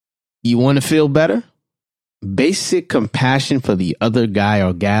You want to feel better? Basic compassion for the other guy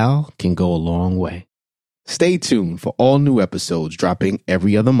or gal can go a long way. Stay tuned for all new episodes dropping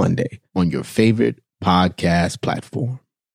every other Monday on your favorite podcast platform.